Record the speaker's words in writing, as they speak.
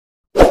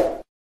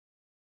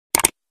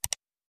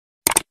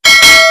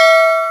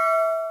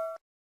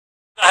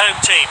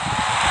home team.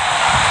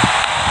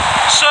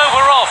 So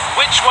we're off.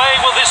 Which way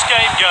will this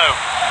game go?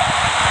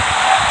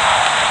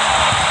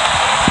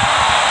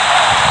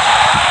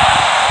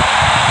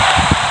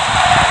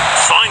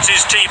 Finds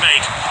his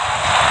teammate.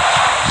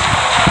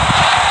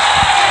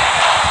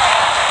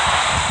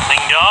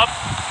 Lingard.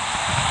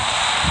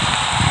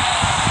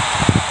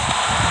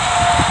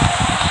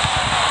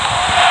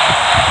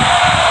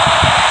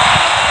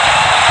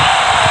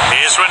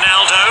 Here's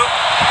Ronaldo.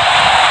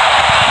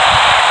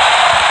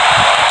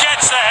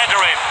 Gets the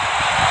header in.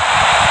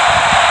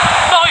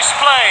 Nice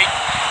play.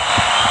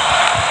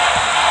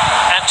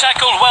 And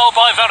tackled well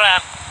by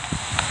Varane.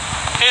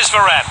 Here's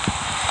Varane.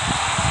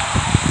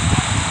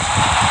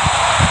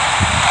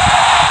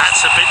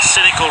 That's a bit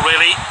cynical,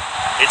 really.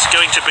 It's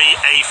going to be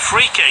a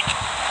free kick.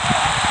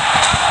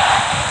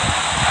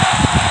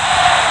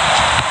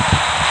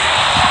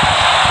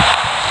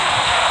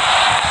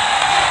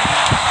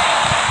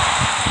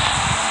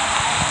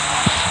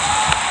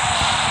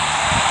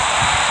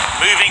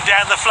 Moving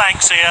down the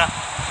flanks here.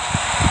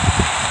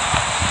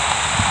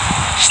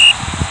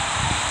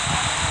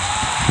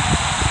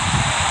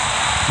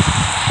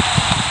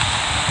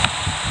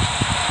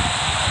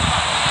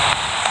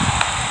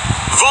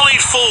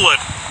 Volleyed forward.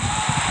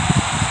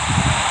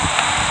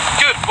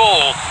 Good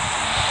ball.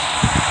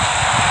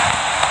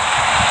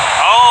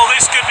 Oh,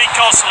 this could be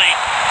costly.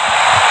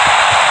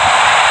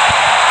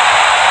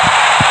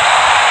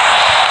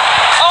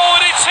 Oh,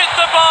 and it's hit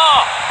the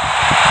bar.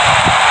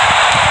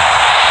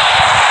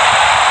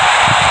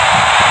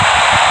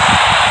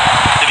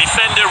 The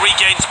defender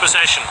regains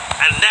possession,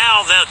 and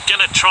now they're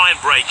going to try and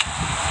break.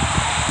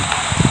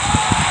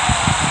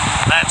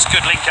 That's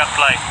good link-up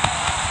play.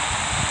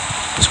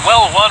 It's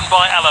well won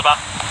by Alaba.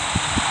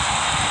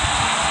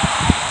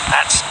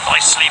 That's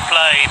nicely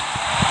played.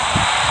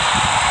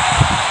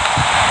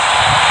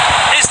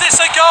 Is this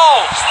a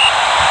goal?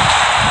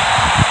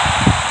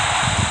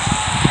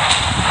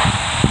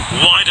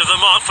 Wide of the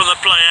mark from the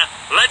player.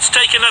 Let's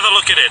take another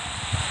look at it.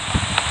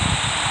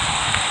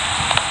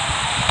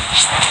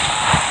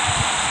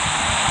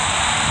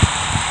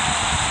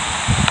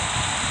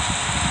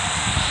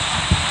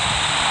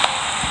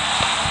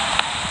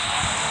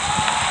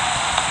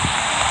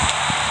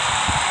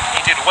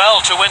 He did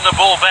well to win the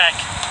ball back.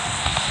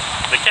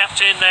 The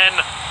captain then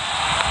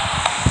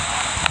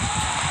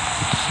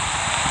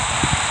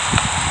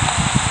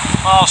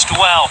passed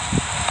well.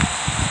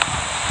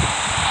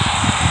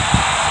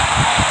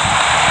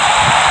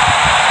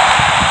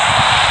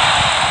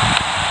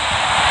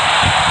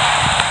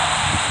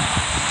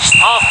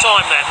 Half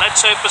time then.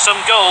 Let's hope for some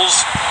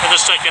goals in the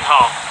second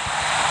half.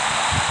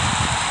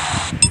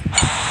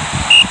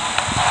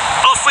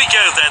 Off we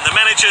go then. The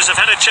managers have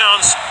had a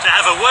chance to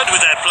have a word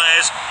with their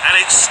players, and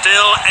it's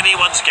still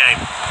anyone's game.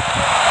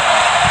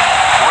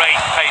 Great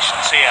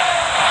patience here.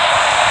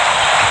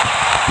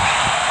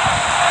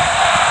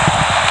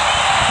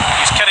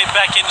 He's cut it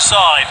back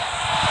inside.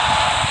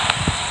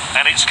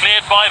 And it's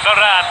cleared by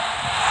Varane.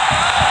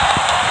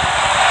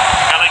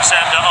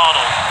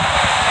 Alexander-Arnold.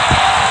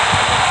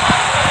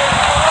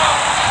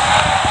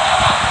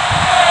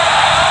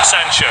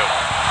 Sancho.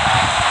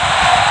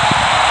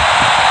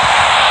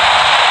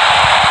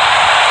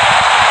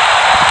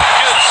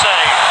 Good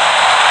save.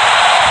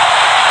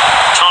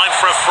 Time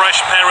for a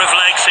fresh pair of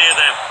legs here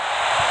then.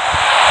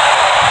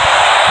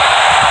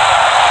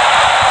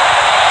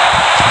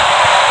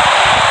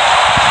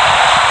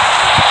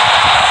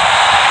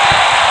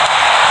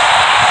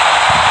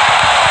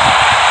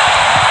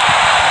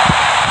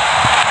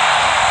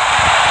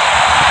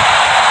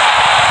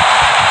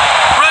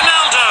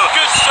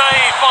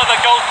 The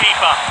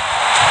goalkeeper.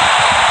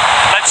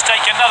 Let's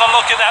take another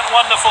look at that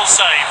wonderful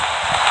save.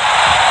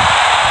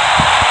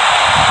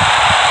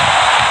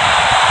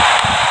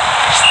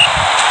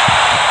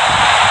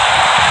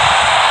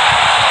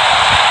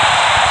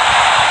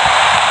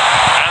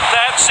 And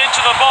that's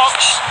into the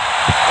box.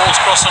 Ball's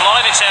crossed the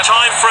line. It's out.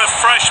 Time for a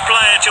fresh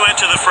player to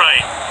enter the fray.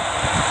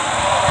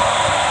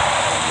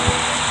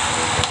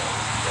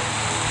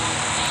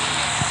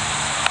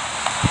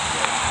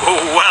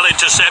 Oh, well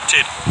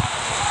intercepted.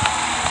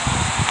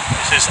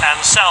 This is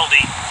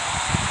Ansaldi.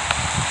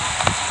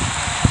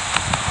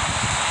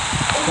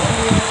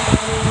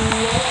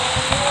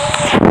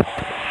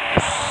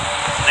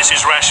 This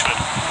is Rashford.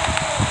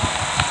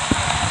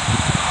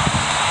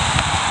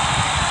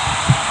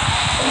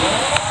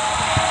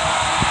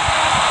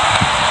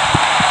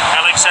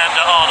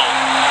 Alexander-Arnold.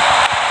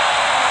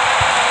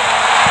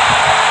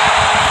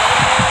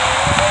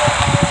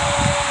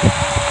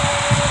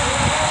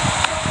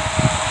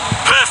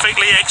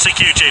 Perfectly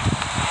executed.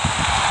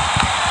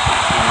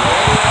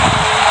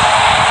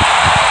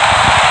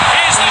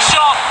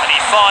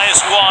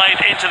 Fires wide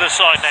into the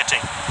side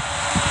netting.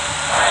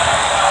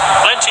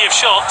 Plenty of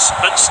shots,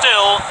 but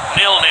still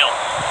 0-0.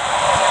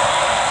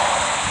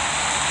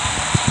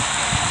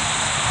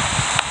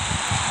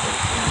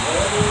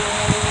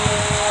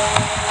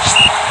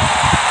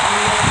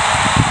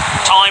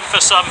 Time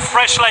for some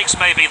fresh legs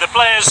maybe. The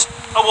players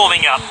are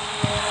warming up.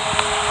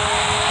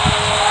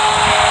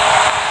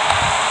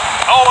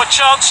 Oh, a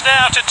chance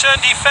now to turn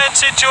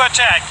defence into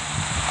attack.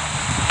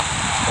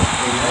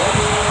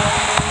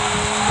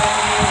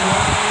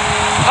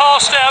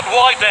 Passed out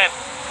wide then.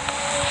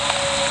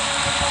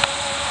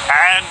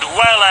 And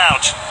well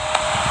out.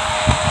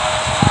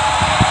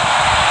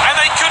 And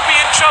they could be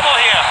in trouble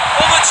here.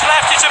 All that's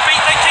left is to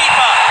beat the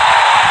keeper.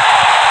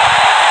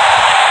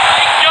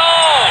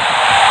 Goal!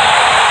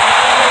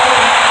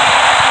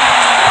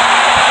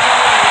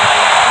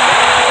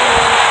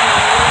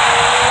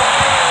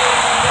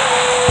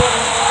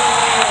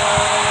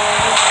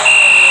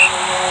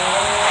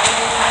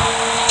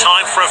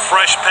 Time for a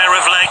fresh pair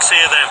of legs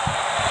here then.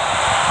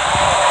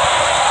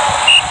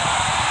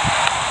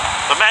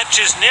 The match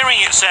is nearing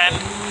its end.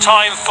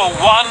 Time for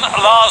one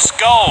last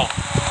goal.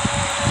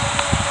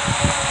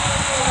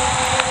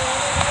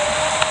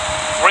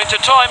 We're into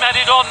time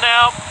added on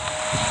now.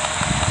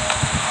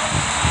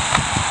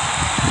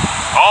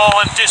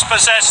 Oh, and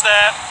dispossessed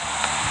there.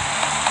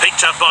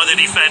 Picked up by the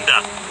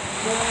defender.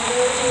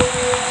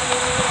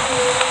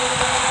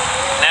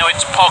 Now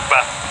it's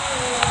Pogba.